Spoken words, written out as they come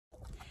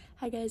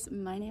Hi guys,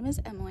 my name is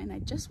Emily and I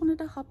just wanted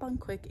to hop on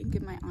quick and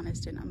give my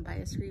honest and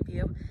unbiased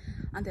review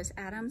on this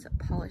Adams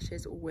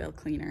Polishes Wheel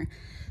Cleaner.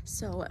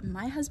 So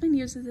my husband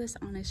uses this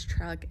on his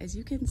truck. As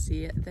you can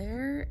see,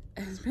 there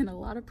has been a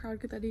lot of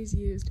product that he's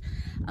used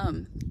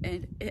and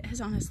it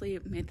has honestly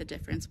made the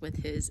difference with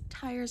his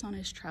tires on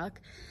his truck.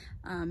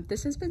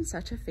 This has been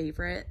such a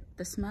favorite.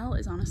 The smell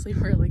is honestly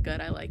really good.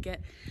 I like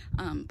it,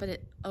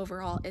 but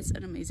overall it's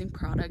an amazing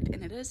product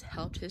and it has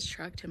helped his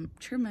truck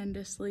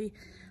tremendously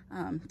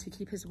to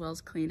keep his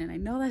wheels clean, and I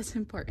know that's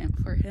important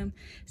for him,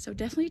 so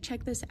definitely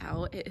check this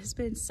out. It has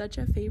been such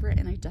a favorite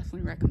and I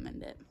definitely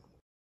recommend it.